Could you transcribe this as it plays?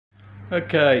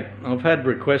Okay, I've had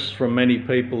requests from many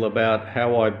people about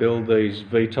how I build these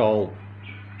Vtol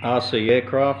RC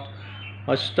aircraft.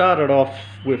 I started off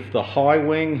with the high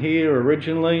wing here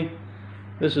originally.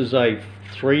 This is a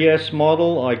 3S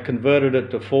model. I converted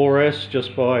it to 4S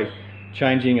just by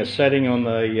changing a setting on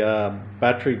the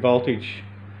battery voltage.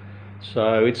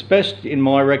 So it's best, in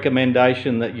my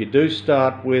recommendation, that you do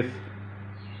start with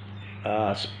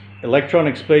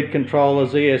electronic speed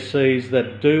controllers, ESCs,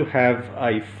 that do have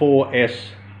a 4S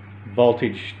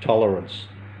voltage tolerance,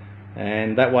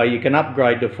 and that way you can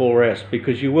upgrade to 4S,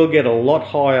 because you will get a lot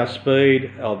higher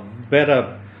speed, a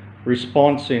better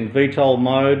response in VTOL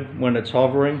mode when it's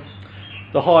hovering.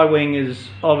 The high wing is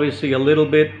obviously a little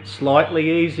bit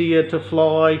slightly easier to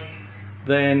fly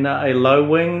than a low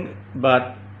wing,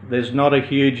 but there's not a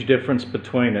huge difference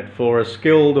between it. For a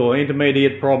skilled or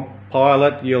intermediate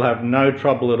pilot, you'll have no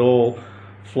trouble at all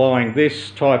flying this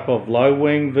type of low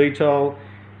wing VTOL.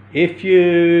 If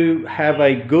you have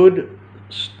a good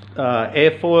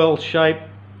airfoil shape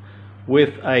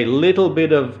with a little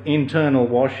bit of internal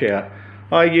washout,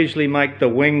 I usually make the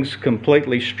wings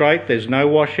completely straight, there's no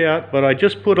washout, but I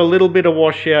just put a little bit of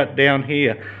washout down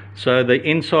here, so the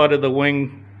inside of the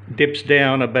wing dips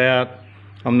down about,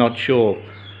 I'm not sure,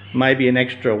 maybe an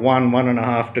extra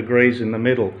 1.5 degrees in the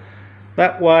middle.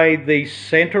 That way the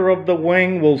center of the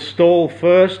wing will stall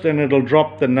first and it'll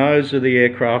drop the nose of the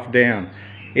aircraft down.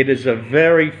 It is a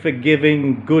very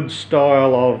forgiving, good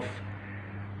style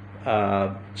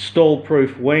of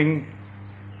stall-proof wing.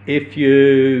 If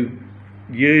you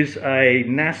use a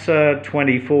NASA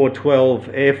 2412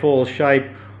 airfoil shape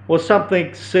or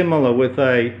something similar with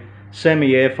a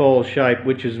semi-airfoil shape,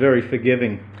 which is very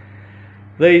forgiving.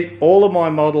 All of my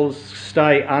models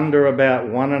stay under about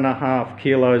 1.5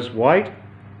 kilos weight.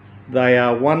 They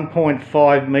are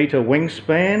 1.5 meter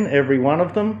wingspan, every one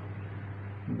of them.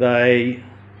 They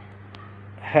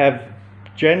have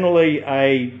generally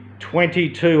a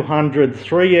 2200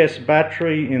 3S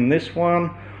battery in this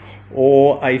one,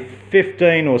 or a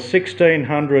 15 or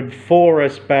 1600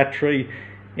 4S battery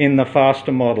in the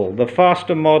faster model. The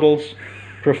faster models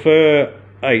prefer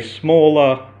a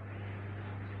smaller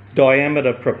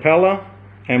diameter propeller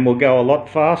and will go a lot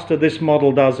faster. This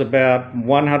model does about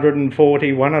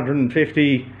 140,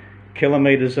 150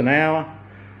 kilometers an hour.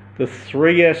 The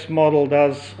 3S model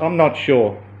does, I'm not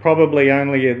sure, probably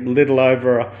only a little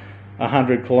over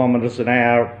 100 kilometers an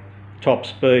hour top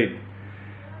speed.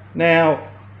 Now,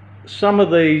 some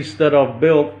of these that I've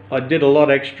built, I did a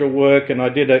lot extra work, and I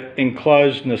did an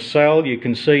enclosed nacelle, you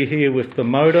can see here with the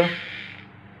motor.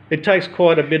 It takes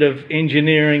quite a bit of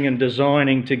engineering and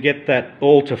designing to get that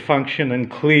all to function and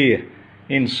clear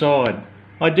inside.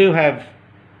 I do have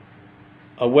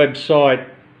a website,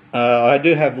 I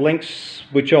do have links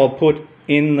which I'll put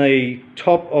in the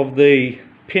top of the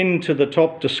pin to the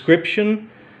top description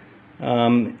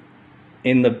underneath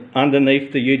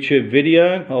the YouTube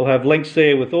video. I'll have links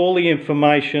there with all the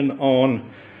information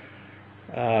on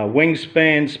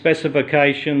wingspan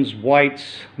specifications,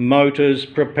 weights, motors,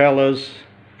 propellers,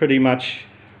 pretty much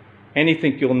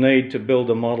anything you'll need to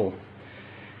build a model.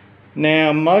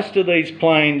 Now, most of these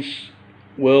planes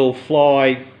will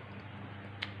fly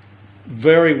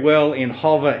very well in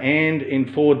hover and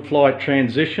in forward flight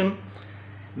transition.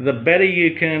 The better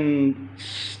you can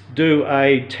do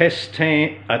a test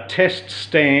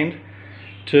stand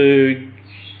to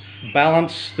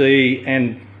balance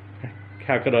and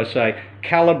how could I say,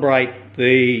 calibrate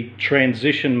the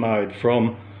transition mode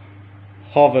from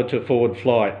hover to forward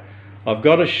flight. I've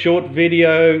got a short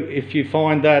video. If you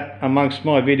find that amongst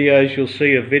my videos, you'll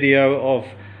see a video of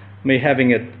me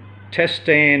having a test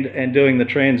stand and doing the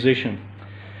transition.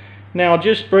 Now, I'll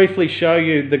just briefly show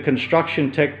you the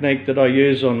construction technique that I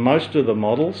use on most of the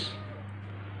models.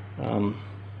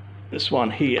 This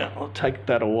one here, I'll take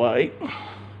that away.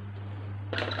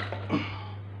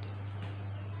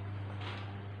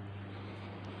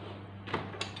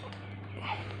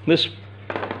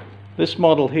 This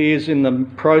model here is in the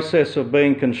process of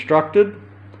being constructed.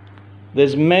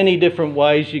 There's many different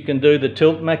ways you can do the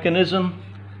tilt mechanism.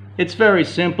 It's very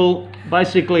simple.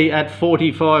 Basically, at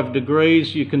 45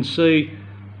 degrees, you can see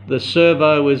the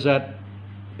servo is at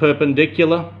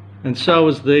perpendicular, and so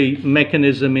is the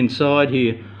mechanism inside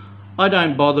here. I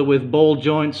don't bother with ball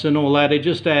joints and all that, it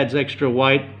just adds extra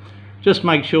weight. Just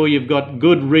make sure you've got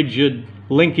good rigid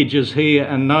linkages here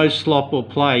and no slop or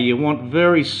play. You want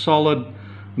very solid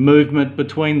movement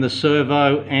between the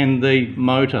servo and the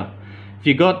motor.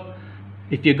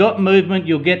 If you got movement,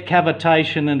 you'll get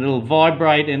cavitation and it'll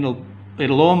vibrate and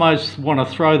it'll almost want to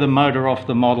throw the motor off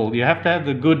the model. You have to have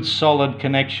the good solid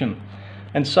connection.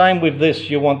 And same with this,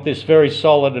 you want this very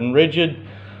solid and rigid.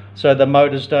 so the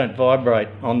motors don't vibrate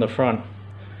on the front.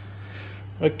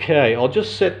 Okay, I'll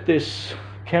just set this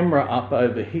camera up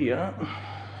over here.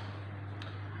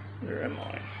 Where am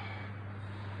I?